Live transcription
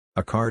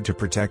A card to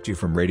protect you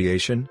from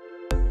radiation?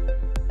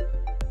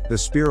 The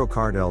SPIRO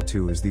Card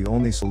L2 is the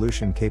only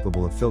solution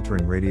capable of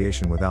filtering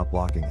radiation without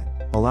blocking it,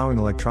 allowing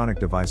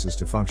electronic devices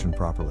to function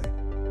properly.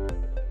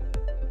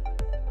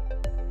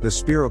 The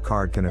SPIRO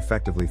Card can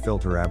effectively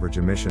filter average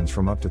emissions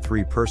from up to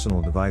 3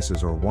 personal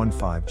devices or one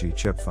 5G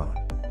chip phone.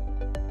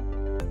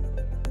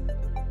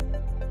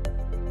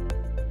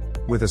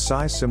 With a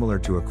size similar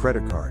to a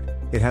credit card,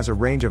 it has a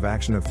range of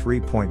action of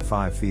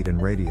 3.5 feet in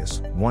radius,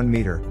 1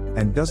 meter,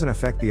 and doesn't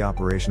affect the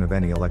operation of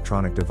any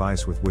electronic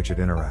device with which it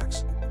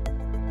interacts.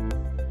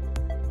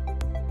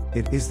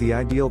 It is the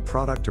ideal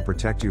product to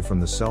protect you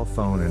from the cell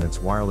phone and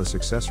its wireless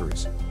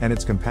accessories, and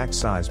its compact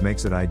size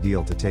makes it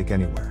ideal to take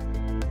anywhere.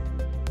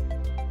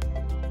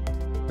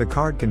 The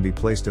card can be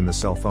placed in the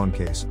cell phone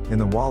case, in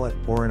the wallet,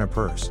 or in a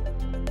purse.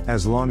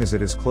 As long as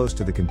it is close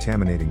to the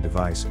contaminating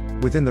device,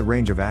 within the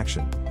range of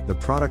action, the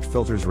product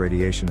filters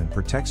radiation and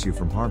protects you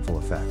from harmful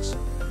effects.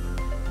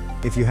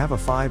 If you have a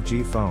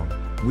 5G phone,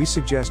 we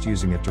suggest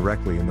using it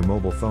directly in the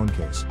mobile phone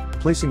case,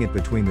 placing it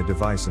between the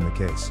device and the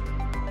case.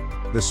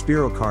 The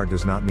SPIRO Card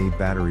does not need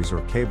batteries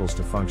or cables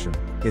to function.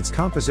 Its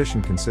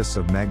composition consists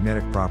of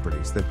magnetic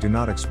properties that do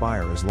not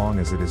expire as long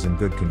as it is in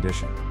good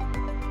condition.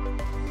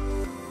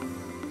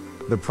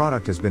 The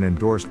product has been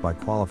endorsed by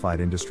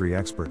qualified industry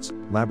experts,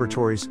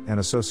 laboratories, and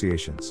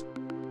associations.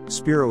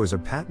 SPIRO is a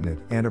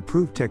patented and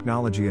approved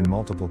technology in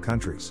multiple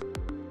countries.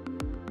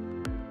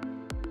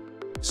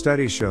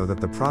 Studies show that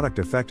the product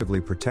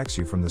effectively protects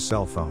you from the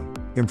cell phone,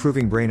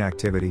 improving brain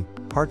activity,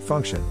 heart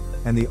function,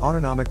 and the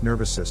autonomic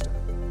nervous system.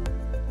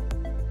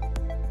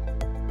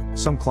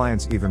 Some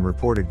clients even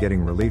reported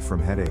getting relief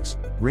from headaches,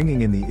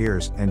 ringing in the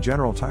ears, and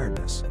general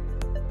tiredness.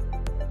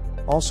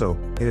 Also,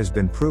 it has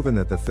been proven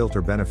that the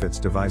filter benefits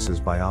devices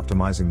by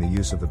optimizing the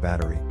use of the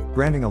battery,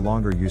 granting a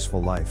longer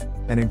useful life,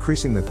 and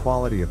increasing the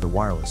quality of the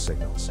wireless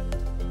signals.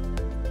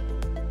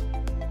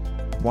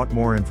 Want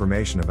more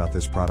information about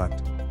this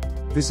product?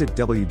 Visit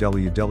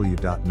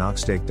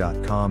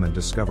www.noxtak.com and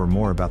discover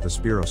more about the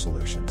SPIRO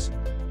solutions.